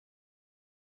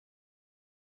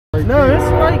No, it's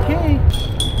the right key.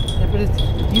 Yeah, but it's,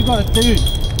 you gotta do.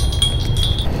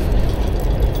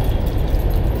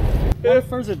 What if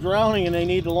there's a drowning and they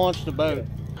need to launch the boat?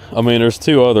 I mean, there's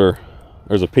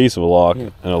a piece of a lock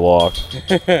and a lock.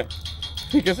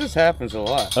 Because this happens a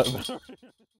lot.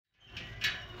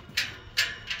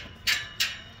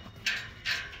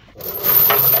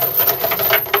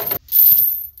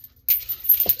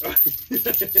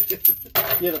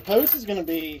 Yeah, the post is gonna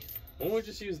be. Why don't we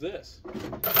just use this?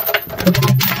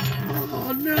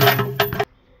 Oh no!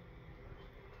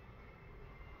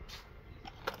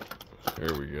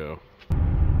 There we go.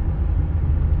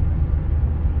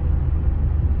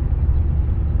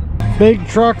 Big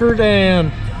trucker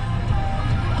Dan.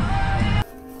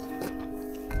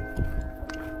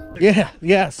 Yeah,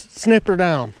 yes, snip her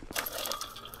down.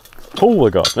 Holy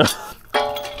God.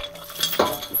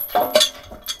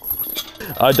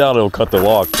 I doubt it'll cut the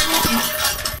lock.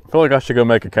 I feel like I should go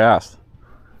make a cast.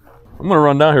 I'm gonna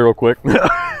run down here real quick. All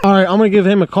right, I'm gonna give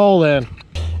him a call then.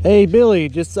 Hey Billy,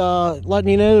 just letting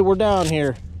you know that we're down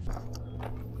here.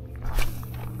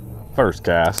 First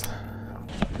cast.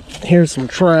 Here's some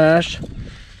trash.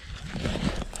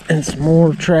 And some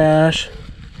more trash.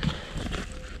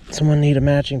 Someone need a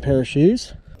matching pair of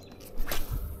shoes.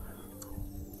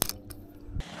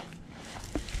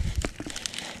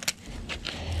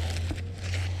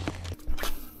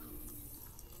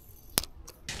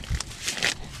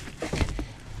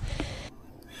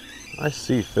 I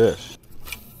see fish.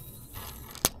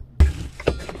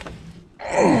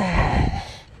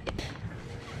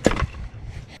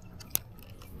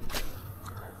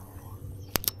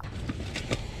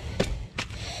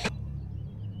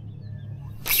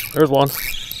 There's one.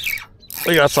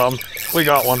 We got some. We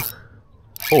got one.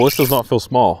 Oh, this does not feel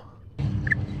small.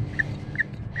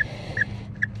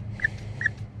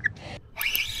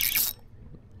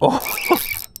 Oh,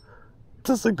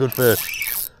 this is a good fish.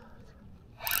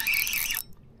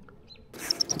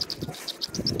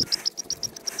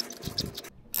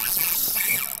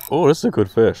 Oh, this is a good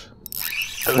fish.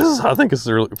 I think it's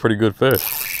a really pretty good fish.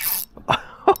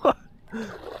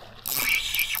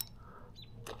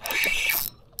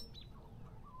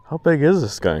 How big is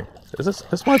this guy?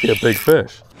 This might be a big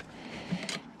fish.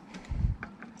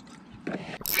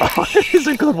 Oh, he's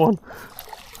a good one.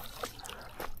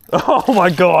 Oh my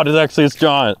God, it's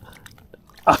giant.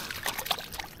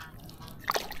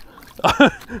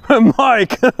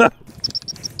 Mike.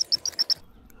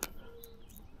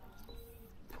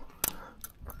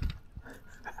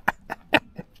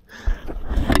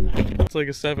 It's like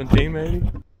a 17 maybe.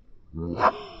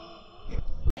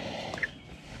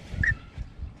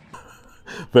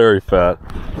 Very fat.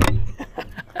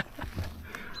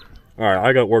 All right,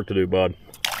 I got work to do, bud.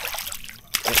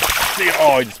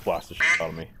 Oh, he just blasted the shit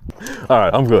out of me. All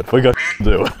right, I'm good. We got to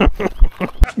do.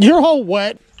 You're all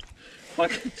wet.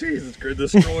 Fucking Jesus Christ,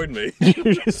 destroyed me.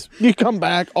 You come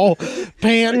back all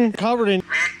panting, covered in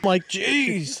like,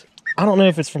 jeez. I don't know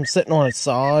if it's from sitting on its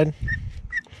side.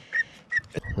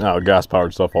 No,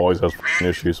 gas-powered stuff always has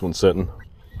issues when sitting.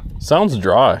 Sounds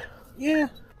dry. Yeah.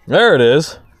 There it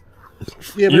is.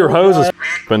 Yeah, your hose is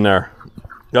in there.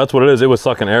 That's what it is. It was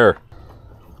sucking air.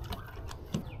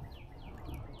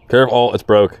 Careful. Oh, it's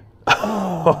broke.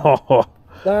 Oh,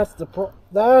 that's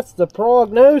the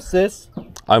prognosis.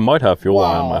 I might have fuel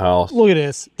line in my house. Look at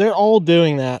this. They're all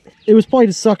doing that. It was probably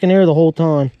just sucking air the whole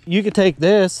time. You could take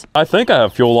this. I think I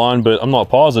have fuel line, but I'm not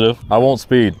positive. I won't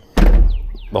speed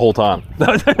the whole time.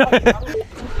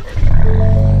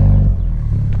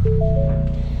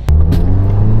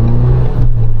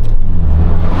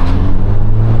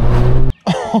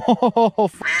 Oh,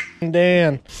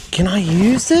 Dan. Can I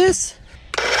use this?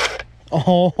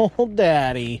 Oh,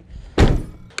 Daddy.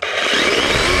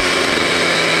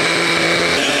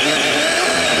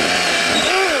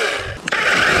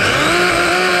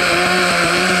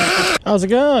 How's it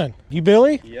going? You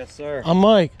Billy? Yes, sir. I'm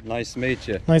Mike. Nice to meet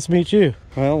you. Nice to meet you.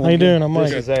 Well, how you doing? I'm Mike.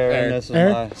 This is Aaron. This is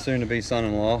Aaron? my soon-to-be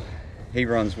son-in-law. He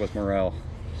runs with Morel,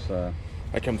 so.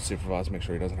 I come to supervise, make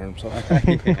sure he doesn't hurt himself.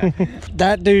 Yeah.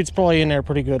 That dude's probably in there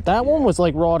pretty good. That one was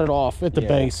like rotted off at the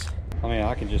base. I mean,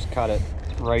 I can just cut it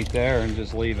right there and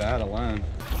just leave that alone.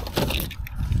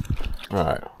 All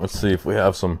right, let's see if we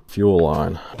have some fuel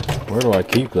line. Where do I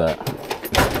keep that?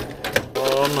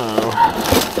 Oh no.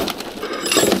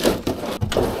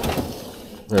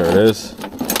 There it is.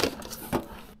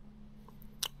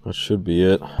 That should be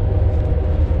it.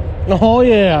 Oh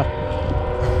yeah.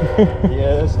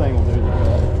 Yeah, this thing will do the job.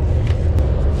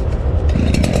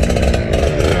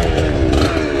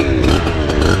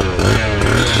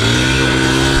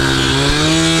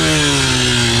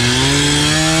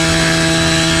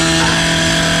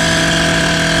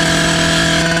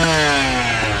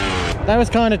 That was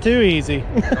kind of too easy.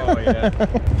 Oh, yeah.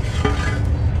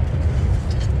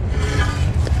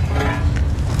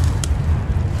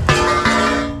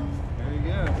 There you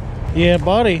go. Yeah,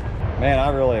 buddy. Man, I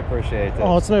really appreciate this.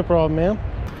 Oh, it's no problem, man.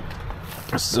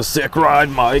 This is a sick ride,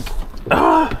 Mike.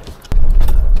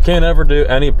 Can't ever do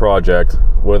any project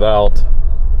without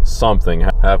something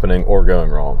happening or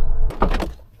going wrong.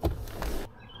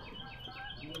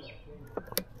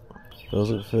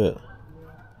 Does it fit?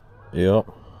 Yep.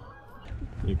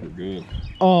 I think we're good.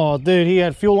 Oh, dude, he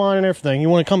had fuel line and everything. You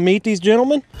want to come meet these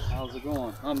gentlemen? How's it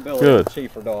going? I'm Billy, Good.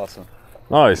 Chief for Dawson.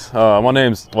 Nice. My real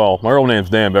name's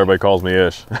Dan, but everybody calls me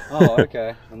Ish. Oh,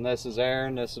 okay. And this is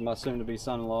Aaron. This is my soon-to-be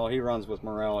son-in-law. He runs with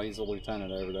Morel. He's a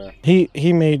lieutenant over there.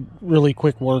 He made really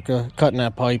quick work of cutting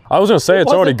that pipe. I was gonna say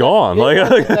it's already gone.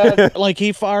 Like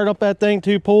he fired up that thing,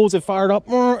 2 pulls, it fired up,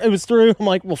 it was through. I'm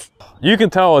like, well, you can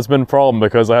tell it's been a problem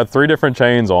because I had 3 different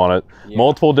chains on it,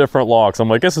 multiple different locks. I'm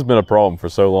like, this has been a problem for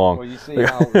so long. Well, you see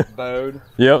how it's bowed?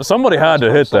 Yep, somebody had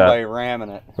to hit Somebody that.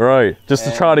 ramming it. Right, just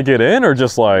to try to get in, or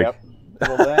just like. Yep.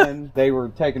 Well, then they were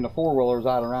taking the 4-wheelers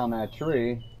out around that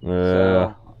tree. Yeah.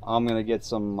 So I'm gonna get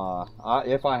some.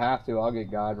 If I have to, I'll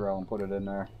get guide rail and put it in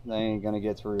there. They ain't gonna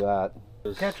get through that.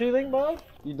 catch anything, bud?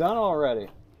 You done already?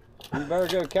 You better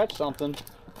go catch something.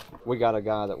 We got a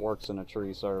guy that works in a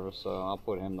tree service, so I'll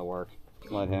put him to work.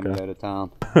 Let him go to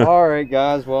town. All right,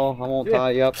 guys. Well, I won't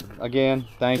tie you up again.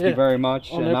 Thank you very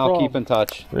much, and I'll keep in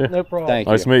touch. Yeah. No problem. Thank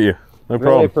you. Nice to meet you. No Really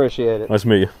problem. appreciate it. Nice to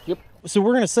meet you. Yep. So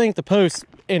we're gonna sink the post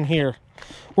in here.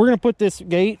 We're gonna put this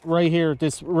gate right here at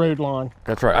this road line.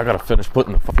 That's right. I gotta finish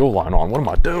putting the fuel line on. What am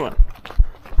I doing?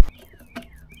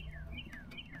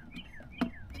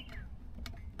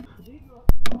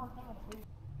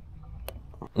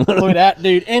 Look at that,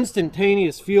 dude.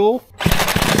 Instantaneous fuel.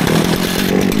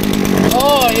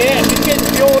 Oh yeah, she's getting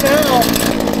fuel now.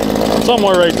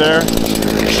 Somewhere right there.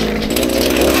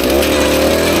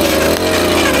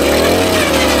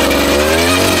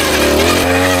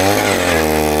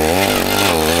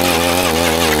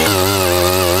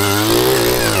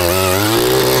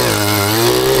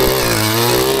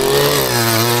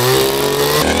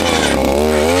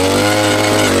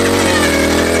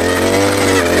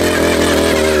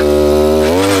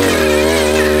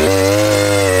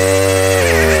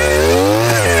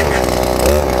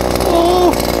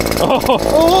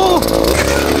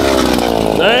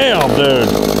 Damn, dude.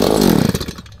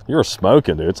 You're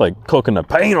smoking, dude. It's like cooking the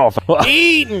paint off.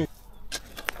 Eating.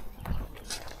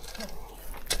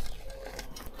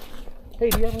 Hey,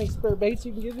 do you have any spare baits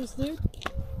you can give this dude?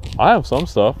 I have some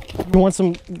stuff. You want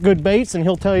some good baits and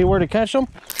he'll tell you where to catch them?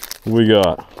 We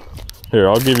got. Here,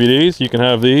 I'll give you these. You can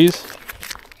have these.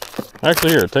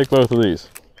 Actually, here, take both of these.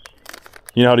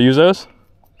 You know how to use those?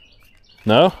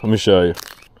 No? Let me show you.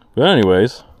 But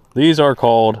anyways, these are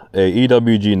called a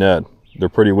EWG net. They're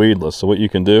pretty weedless. So what you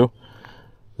can do,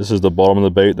 this is the bottom of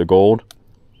the bait, the gold.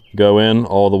 Go in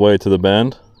all the way to the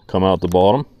bend, come out the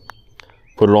bottom,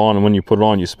 put it on, and when you put it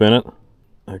on, you spin it.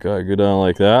 Okay, go down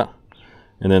like that,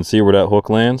 and then see where that hook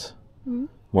lands.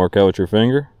 Mark out with your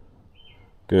finger.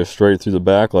 Go straight through the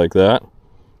back like that.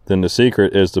 Then the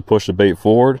secret is to push the bait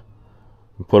forward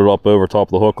and put it up over top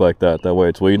of the hook like that. That way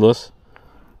it's weedless.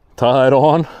 Tie it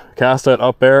on, cast that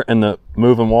up there in the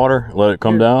moving water, let it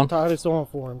come down. Tie this on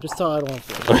for him. Just tie it on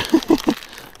for him.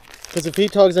 Because if he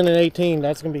tugs in an 18,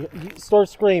 that's going to be... Start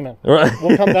screaming. Right.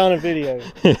 We'll come down and video.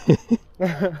 Did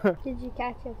you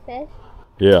catch a fish?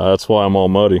 Yeah, that's why I'm all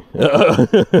muddy.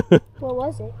 What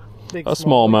was it? Big A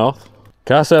smallmouth.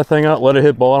 Cast that thing out, let it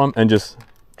hit bottom, and just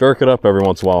jerk it up every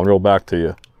once in a while and reel back to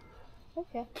you.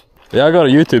 Okay. Yeah, I got a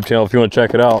YouTube channel if you want to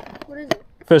check it out. What is it?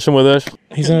 Fishing with Ish.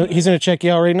 He's gonna check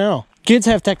you out right now. Kids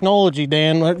have technology,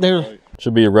 Dan. They're...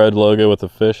 Should be a red logo with a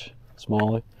fish,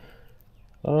 Smalley.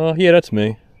 Yeah, that's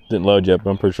me. Didn't load yet, but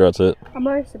I'm pretty sure that's it. I'm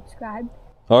already subscribed.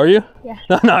 Are you? Yeah.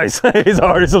 Nice. He's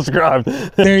already subscribed.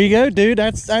 There you go, dude.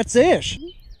 That's Ish.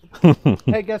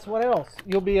 Hey, guess what else?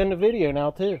 You'll be in the video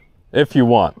now too. If you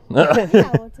want. Yeah,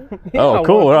 I want to. Oh,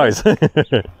 cool. Nice.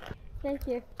 Thank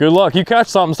you. Good luck. You catch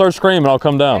something, start screaming, I'll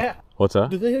come down. Yeah. What's that?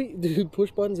 Do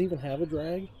push buttons even have a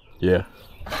drag? Yeah.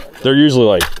 They're usually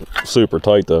like super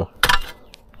tight though.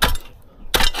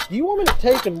 Do you want me to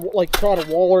take and like try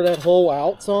to waller that hole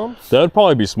out some? That'd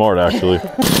probably be smart actually.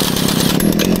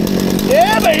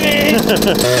 Yeah, baby!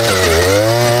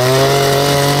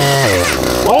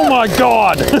 Oh my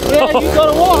God! Yeah, you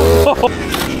gotta walk.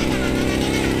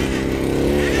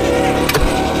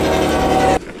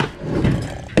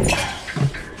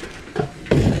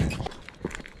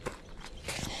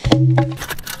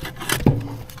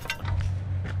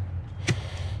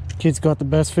 Kid's got the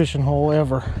best fishing hole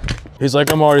ever. He's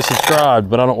like, I'm already subscribed,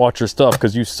 but I don't watch your stuff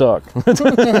because you suck.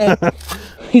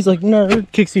 He's like,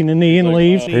 nerd, kicks you in the knee and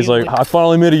leaves. He's like, I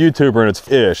finally met a YouTuber and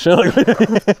it's Ish.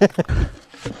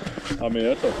 I mean,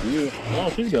 that's up to you.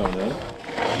 Oh, she's going in.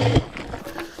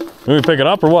 Let me pick it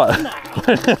up or what?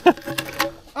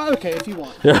 Okay, if you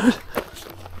want. Yeah.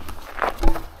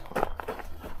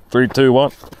 3, 2,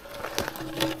 1.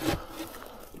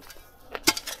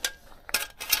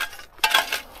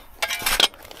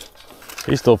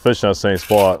 He's still fishing that same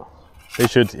spot. He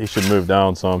should move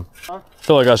down some. I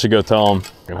feel like I should go tell him.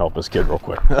 I can help this kid real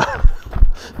quick.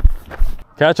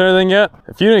 Catch anything yet?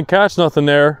 If you didn't catch nothing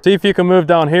there, see if you can move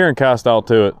down here and cast out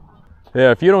to it.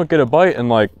 Yeah, if you don't get a bite in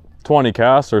like 20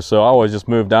 casts or so, I always just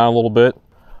move down a little bit.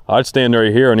 I'd stand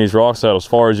right here on these rocks out as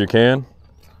far as you can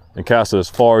and cast it as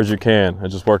far as you can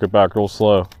and just work it back real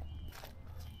slow.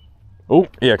 Oh,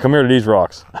 yeah, come here to these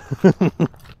rocks.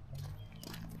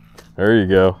 There you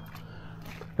go.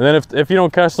 And then if you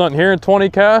don't catch something here in 20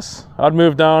 casts, I'd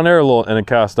move down there a little and then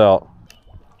cast out.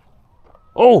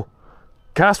 Oh,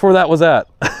 cast where that was at.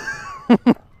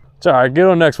 It's all right, get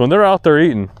on the next one. They're out there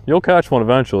eating. You'll catch one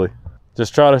eventually.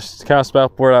 Just try to cast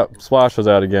back where that splash was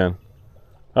at again.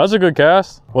 That's a good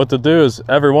cast. What to do is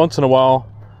every once in a while,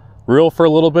 reel for a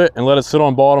little bit and let it sit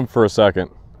on bottom for a second.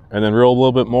 And then reel a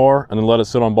little bit more and then let it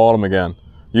sit on bottom again.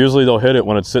 Usually they'll hit it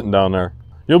when it's sitting down there.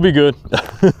 You'll be good.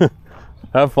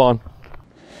 Have fun.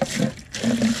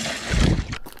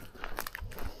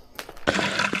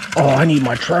 Oh, I need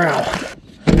my trowel.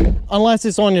 Unless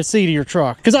it's on the seat of your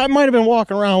truck. Because I might have been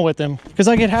walking around with them. Because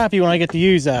I get happy when I get to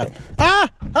use that. Ah!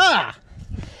 Ah!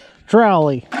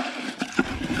 Trolley.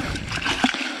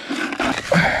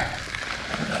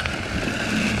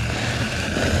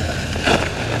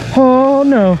 Oh,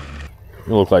 no.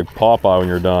 You look like Popeye when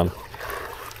you're done.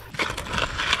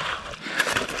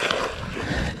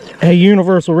 Hey,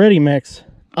 Universal Ready Mix.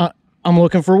 I'm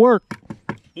looking for work.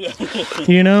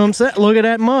 You know what I'm saying? Look at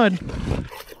that mud.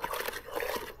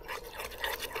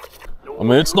 I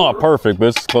mean, it's not perfect, but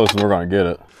it's as close as we're gonna get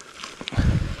it.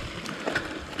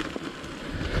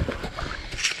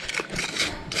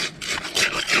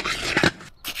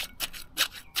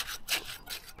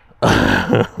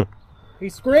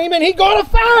 He's screaming, he got a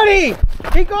fatty!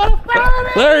 He got a fatty!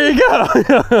 There you go.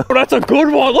 That's a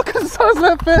good one. Look at the size of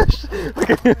that fish.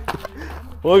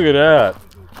 Look at that.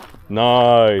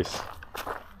 Nice.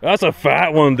 That's a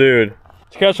fat one, dude. Did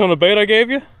you catch on the bait I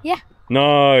gave you? Yeah.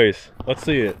 Nice. Let's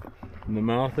see it. In the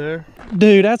mouth there.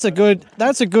 Dude, that's a good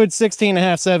 16 and a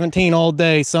half, 17 all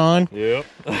day, son. Yep.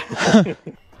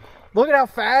 Look at how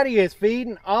fat he is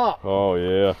feeding up. Oh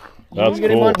yeah. That's you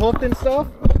get him cool. unhooked and stuff?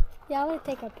 Yeah, I want to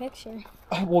take a picture.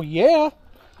 Well, yeah.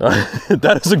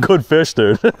 That is a good fish,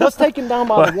 dude. Let's take him down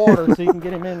by the water so you can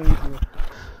get him in easier.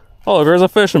 Oh, look, there's a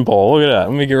fishing pole. Look at that.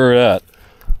 Let me get rid of that.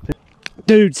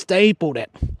 Dude stapled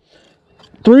it.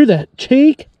 Through the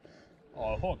cheek.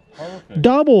 Oh, hook. Perfect.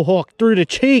 Double hook through the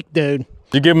cheek, dude.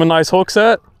 Did you give him a nice hook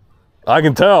set? I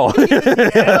can tell. Dude,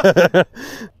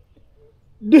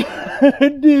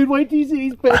 wait till you see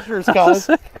these pictures, cuz.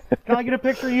 Can I get a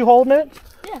picture of you holding it?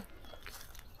 Yeah.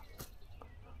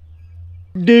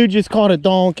 Dude just caught a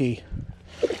donkey.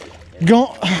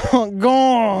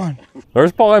 Gone.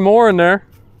 There's probably more in there.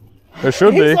 There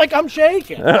should be. He's like, I'm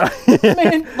shaking. Let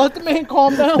the man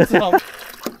calm down some.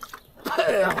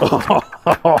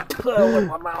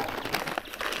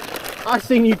 I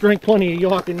seen you drink plenty of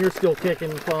yuck and you're still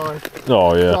kicking fine.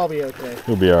 Oh yeah. I'll be okay.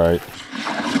 You'll be all right.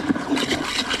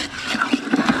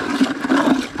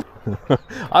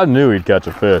 I knew he'd catch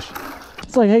a fish.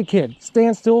 It's like, hey kid,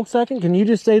 stand still a second. Can you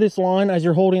just say this line as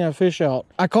you're holding that fish out?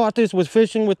 I caught this with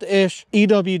Fishing with the Ish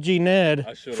EWG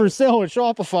Ned for sale at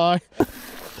Shopify.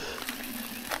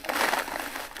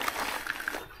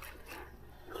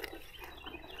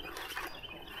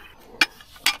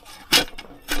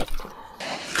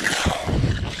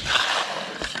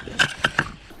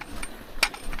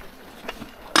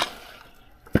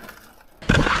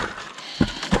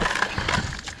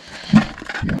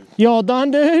 Y'all done,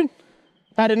 dude?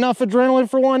 Had enough adrenaline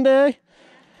for one day?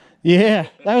 Yeah,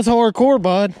 that was hardcore,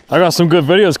 bud. I got some good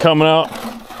videos coming out.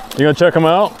 You gonna check them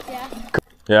out? Yeah.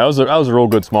 Yeah, that was a real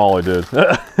good smallie, dude.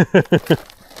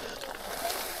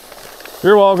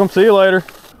 You're welcome. See you later.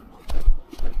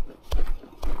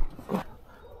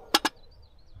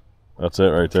 That's it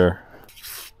right there.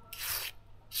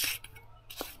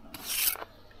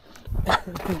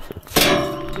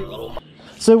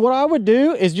 So what I would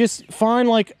do is just find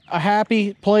like a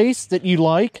happy place that you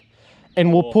like,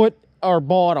 and we'll put our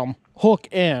bottom hook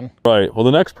in. Right, well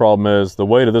the next problem is the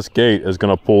weight of this gate is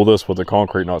gonna pull this with the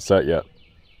concrete not set yet.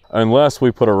 Unless we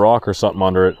put a rock or something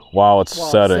under it while it's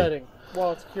setting.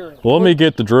 while it's curing. Well, let me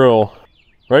get the drill.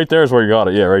 Right there's where you got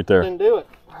it. Yeah, right there. Then do it.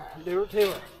 Do it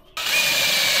to her.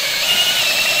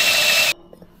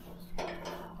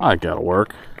 I gotta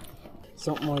work.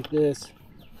 Something like this.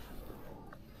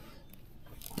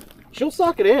 She'll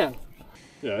suck it in.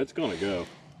 Yeah, it's gonna go.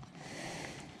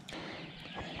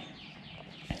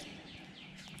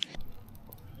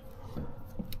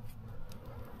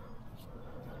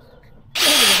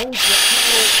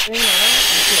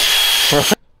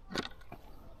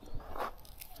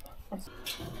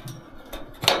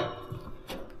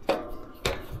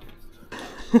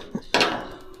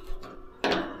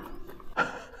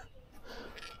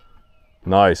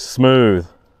 Nice, smooth.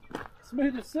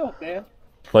 Smooth as silk, man.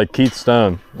 Like Keith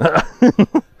Stone.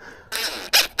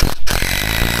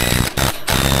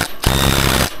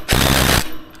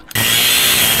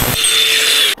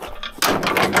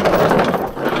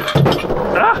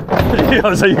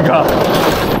 So you got it.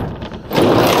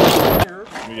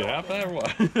 We get half that or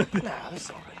what? Nah, that's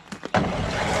all right.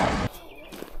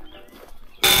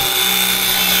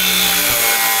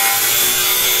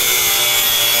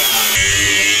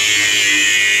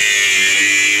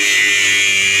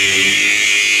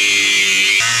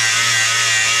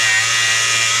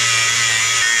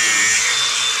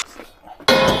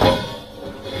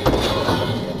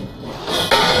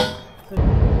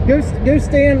 Go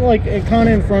stand like kind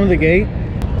of in front of the gate.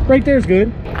 Right there's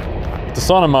good. The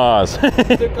sun in my eyes. Does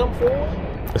it come forward?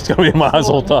 It's gonna be in my eyes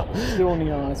all the time. Still in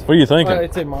the eyes. What are you thinking?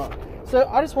 It's in my. So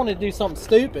I just wanted to do something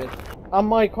stupid. I'm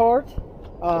Mike Hart.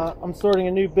 I'm starting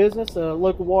a new business, a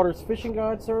local waters fishing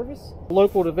guide service,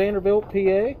 local to Vanderbilt,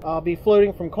 PA. I'll be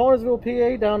floating from Carnesville,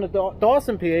 PA down to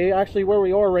Dawson, PA, actually where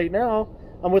we are right now.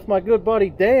 I'm with my good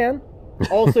buddy Dan,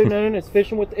 also known as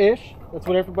Fishing with Ish. That's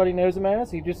what everybody knows him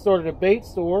as. He just started a bait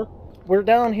store. We're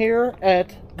down here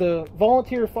at the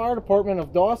Volunteer Fire Department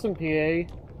of Dawson,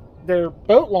 PA, their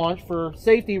boat launch for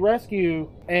safety rescue,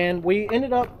 and we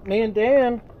ended up, me and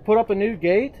Dan, put up a new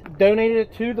gate, donated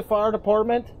it to the fire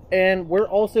department, and we're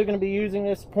also going to be using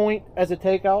this point as a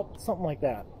takeout, something like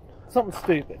that. Something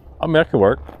stupid. I mean, that could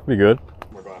work. Be good.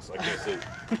 My glass, I can't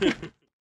see.